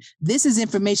going on, this is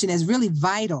information that's really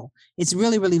vital. It's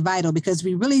really, really vital because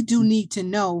we really do need to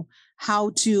know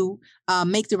how to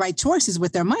make the right choices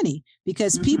with their money,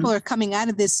 because people are coming out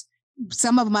of this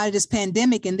some of them out of this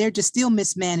pandemic, and they're just still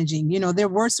mismanaging. They're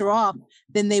worse off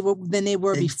than they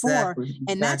were before,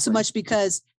 and not so much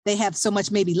because they have so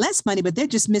much maybe less money, but they're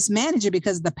just mismanaging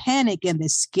because of the panic and the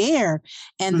scare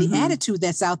and the attitude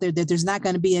that's out there that there's not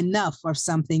going to be enough or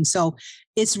something. So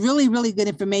it's really, really good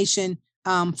information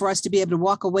for us to be able to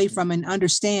walk away from and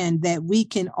understand that we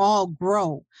can all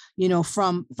grow,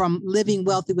 from Living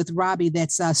Wealthy with Robbie,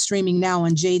 that's streaming now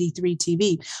on JD3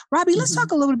 TV. Robbie, let's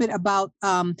talk a little bit about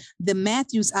the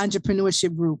Matthews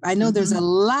Entrepreneurship Group. I know there's a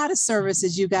lot of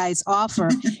services you guys offer,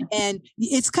 and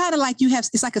it's kind of like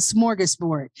it's like a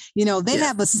smorgasbord. They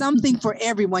have something for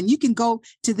everyone. You can go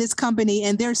to this company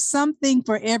and there's something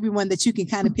for everyone that you can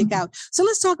kind of pick out. So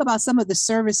let's talk about some of the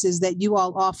services that you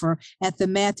all offer at the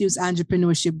Matthews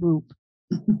Entrepreneurship Group.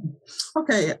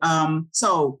 Okay.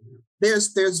 So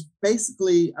there's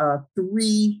basically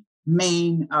three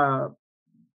main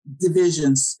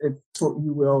divisions, if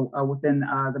you will, within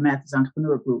the Matthews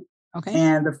Entrepreneur Group. Okay.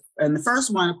 And the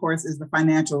first one, of course, is the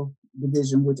financial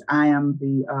division, which I am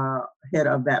the head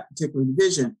of that particular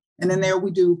division. And then there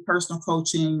we do personal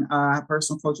coaching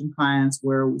clients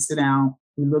where we sit down,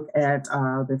 we look at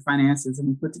their finances, and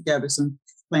we put together some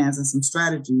plans and some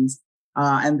strategies.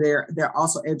 And they're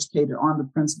also educated on the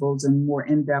principles and more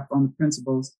in-depth on the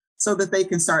principles so that they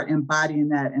can start embodying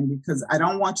that. And because I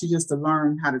don't want you just to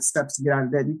learn how to steps to get out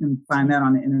of debt. You can find that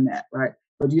on the internet, right?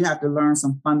 But you have to learn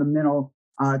some fundamental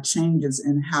changes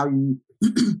in how you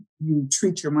you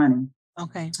treat your money.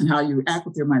 Okay. And how you act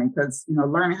with your money. Because,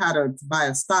 learning how to buy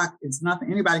a stock is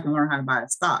nothing. Anybody can learn how to buy a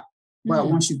stock. But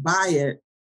once you buy it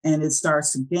and it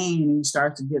starts to gain and you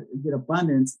start to get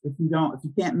abundance, if you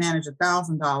can't manage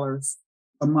 $1,000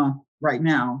 a month right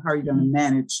now, how are you going to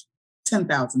manage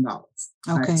 $10,000?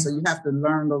 Okay. Right? So you have to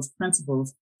learn those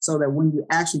principles so that when you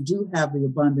actually do have the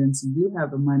abundance, you do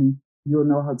have the money, you'll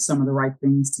know some of the right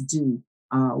things to do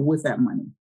with that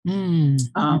money.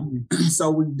 So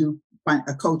we do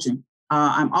coaching.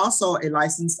 I'm also a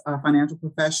licensed financial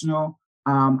professional.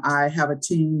 I have a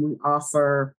team. We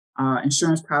offer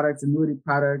insurance products, annuity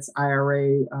products,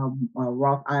 IRA,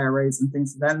 Roth IRAs, and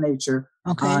things of that nature.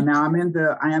 Okay. Now I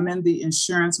am in the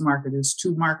insurance market. There's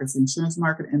two markets: the insurance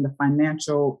market and the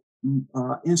financial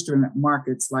instrument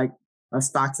markets, like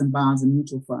stocks and bonds and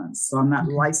mutual funds. So I'm not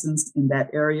licensed in that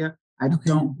area. I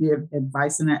don't give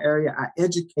advice in that area. I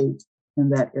educate in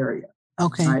that area.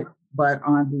 Okay. Right? But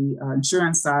on the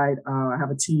insurance side, I have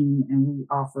a team, and we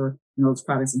offer those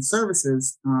products and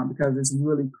services because it's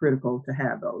really critical to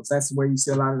have those. That's where you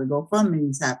see a lot of the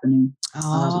GoFundMe's happening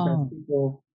because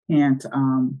people can't,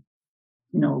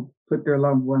 put their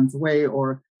loved ones away,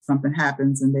 or something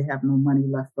happens and they have no money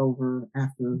left over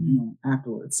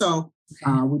afterwards. So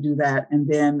we do that, and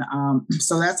then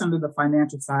so that's under the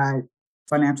financial side,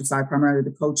 primarily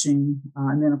the coaching,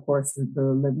 and then of course the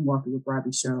Living Wealthy with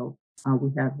Robbie show.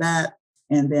 We have that.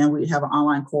 And then we have an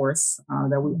online course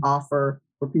that we offer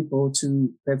for people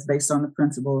that's based on the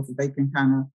principles that they can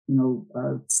kind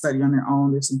of, study on their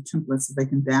own. There's some templates that they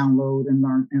can download and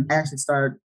learn and actually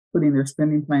start putting their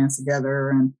spending plans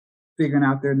together and figuring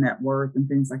out their net worth and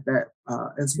things like that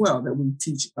as well, that we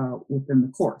teach within the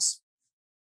course.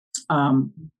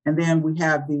 And then we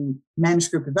have the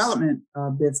manuscript development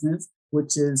business,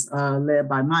 which is led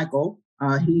by Michael.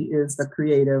 He is the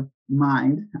creative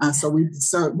mind. So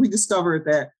we discovered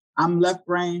that I'm left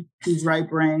brain, he's right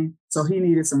brain. So he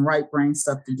needed some right brain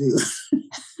stuff to do.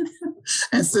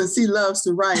 And since he loves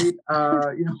to write,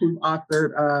 we've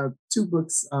authored 2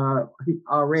 books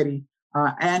already.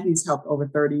 And he's helped over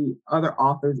 30 other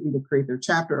authors either create their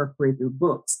chapter or create their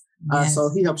books. So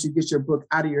he helps you get your book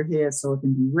out of your head so it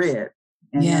can be read.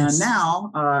 And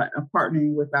now I'm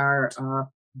partnering with our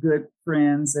good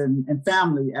friends and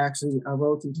family, actually,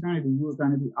 Road to Eternity. We're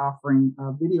going to be offering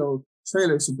video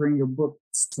trailers to bring your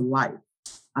books to life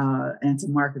and to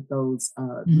market those,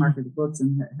 market the books,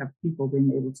 and have people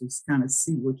being able to kind of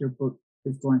see what your book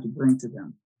is going to bring to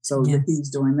them. So he's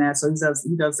doing that. So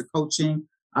he does the coaching.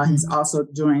 He's also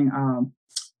doing,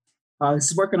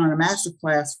 he's working on a master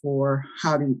class for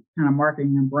how to kind of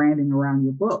marketing and branding around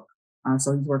your book.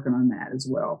 So he's working on that as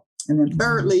well. And then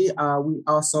thirdly, we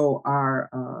also are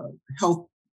health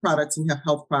products. We have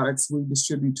health products. We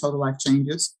distribute Total Life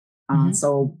Changes.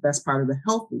 So that's part of the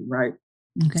healthy, right?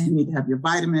 Okay. You need to have your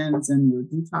vitamins and your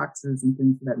detoxes and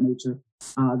things of that nature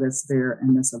that's there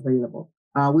and that's available.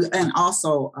 And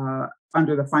also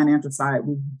under the financial side,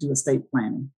 we do estate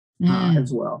planning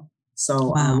as well.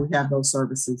 So we have those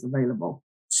services available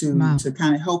to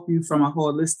kind of help you from a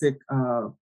holistic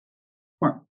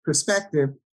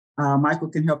perspective. Michael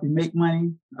can help you make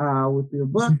money with your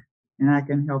book, and I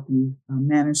can help you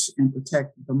manage and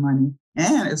protect the money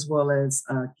and as well as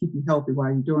keep you healthy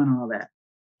while you're doing all that.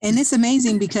 And it's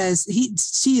amazing because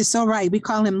she is so right. We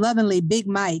call him lovingly Big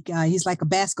Mike. He's like a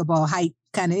basketball height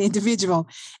kind of individual.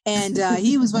 And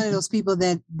he was one of those people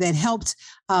that helped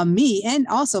me and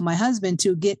also my husband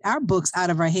to get our books out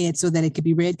of our heads so that it could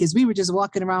be read, because we were just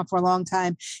walking around for a long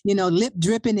time, lip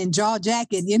dripping and jaw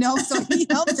jacking, so he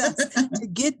helped us to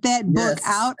get that book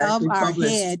out of our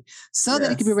head so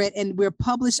that it could be read. And we're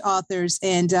published authors,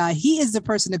 and he is the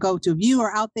person to go to. If you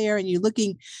are out there and you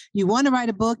want to write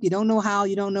a book, you don't know how,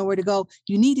 you don't know where to go,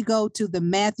 you need to go to the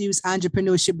Matthews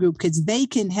Entrepreneurship Group, because they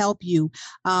can help you.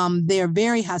 They're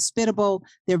very hospitable,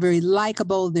 they're very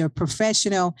likable, they're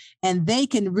professional, and they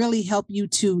can really help you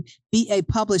to be a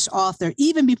published author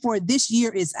even before this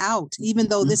year is out. Even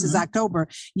though this is October,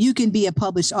 you can be a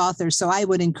published author. So I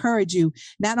would encourage you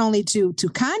not only to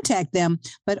contact them,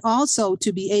 but also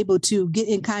to be able to get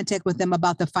in contact with them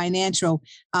about the financial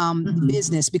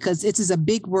business, because this is a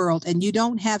big world and you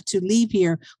don't have to leave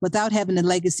here without having a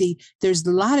legacy. There's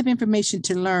a lot of information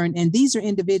to learn, and these are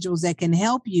individuals that can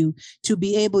help you to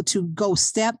be able to go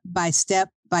step by step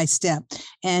by step.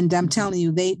 And I'm telling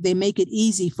you, they make it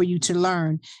easy for you to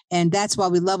learn. And that's why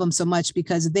we love them so much,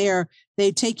 because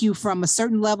they take you from a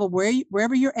certain level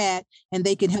wherever you're at, and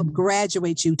they can help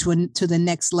graduate you to the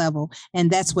next level.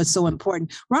 And that's what's so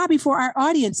important. Robbie, for our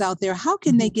audience out there, how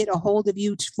can they get a hold of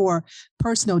you for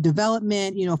personal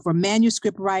development, for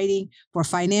manuscript writing, for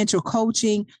financial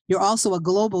coaching? You're also a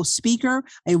global speaker,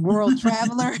 a world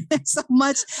traveler, so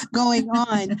much going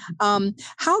on.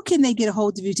 How can they get a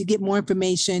hold of you to get more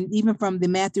information, even from the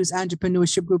Matthews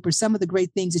Entrepreneurship Group, or some of the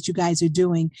great things that you guys are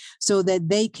doing, so that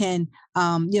they can,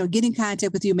 get in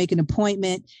contact with you, make an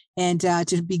appointment, and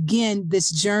to begin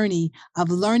this journey of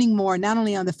learning more, not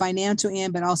only on the financial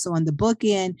end, but also on the book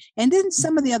end, and then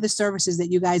some of the other services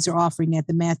that you guys are offering at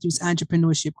the Matthews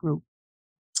Entrepreneurship Group?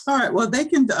 All right. Well, they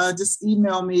can just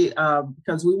email me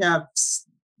because we have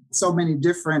so many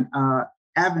different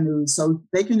avenues. So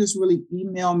they can just really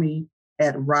email me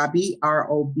at Robbie,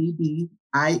 ROBBIE,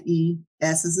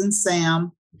 S as in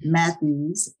Sam,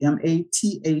 Matthews,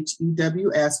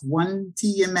 MATHEWS, 1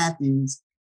 T in Matthews,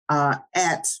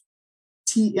 at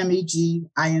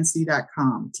tmeginc.com,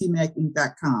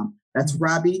 tmeginc.com. That's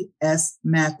Robbie S.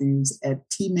 Matthews at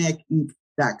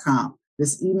tmeginc.com.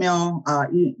 Just email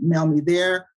me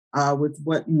there with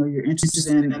what you're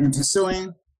interested in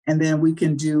pursuing, and then we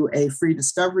can do a free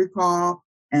discovery call,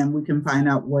 and we can find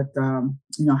out what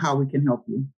how we can help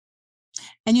you.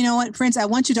 And you know what, friends, I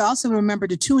want you to also remember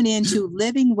to tune in to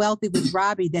Living Wealthy with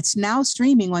Robbie. That's now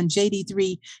streaming on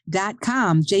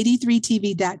JD3.com,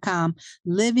 JD3TV.com,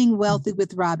 Living Wealthy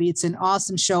with Robbie. It's an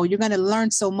awesome show. You're going to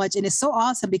learn so much. And it's so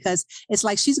awesome because it's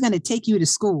like she's going to take you to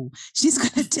school. She's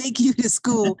going to take you to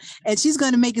school, and she's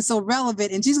going to make it so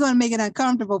relevant, and she's going to make it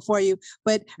uncomfortable for you.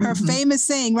 But her famous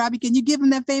saying, Robbie, can you give them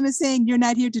that famous saying? You're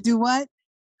not here to do what?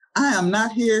 I am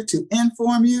not here to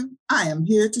inform you. I am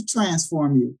here to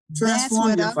transform you.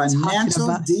 Transform your financial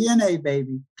DNA,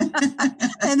 baby.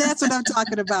 And that's what I'm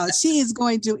talking about. She is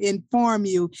going to inform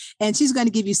you, and she's going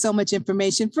to give you so much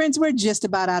information. Friends, we're just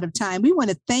about out of time. We want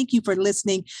to thank you for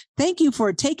listening. Thank you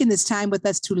for taking this time with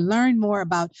us to learn more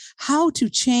about how to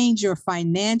change your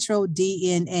financial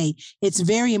DNA. It's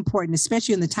very important,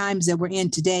 especially in the times that we're in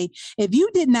today. If you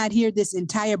did not hear this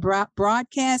entire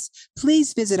broadcast,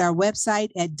 please visit our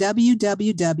website at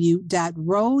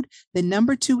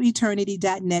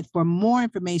www.road2eternity.net for more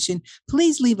information.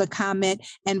 Please leave a comment,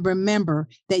 and remember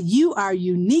that you are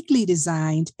uniquely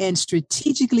designed and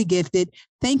strategically gifted.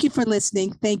 Thank you for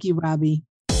listening. Thank you, Robbie.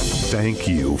 Thank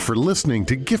you for listening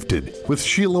to Gifted with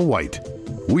Sheila White.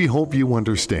 We hope you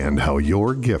understand how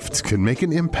your gifts can make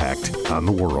an impact on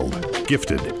the world.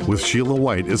 Gifted with Sheila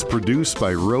White is produced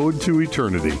by Road to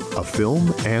Eternity, a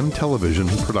film and television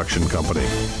production company.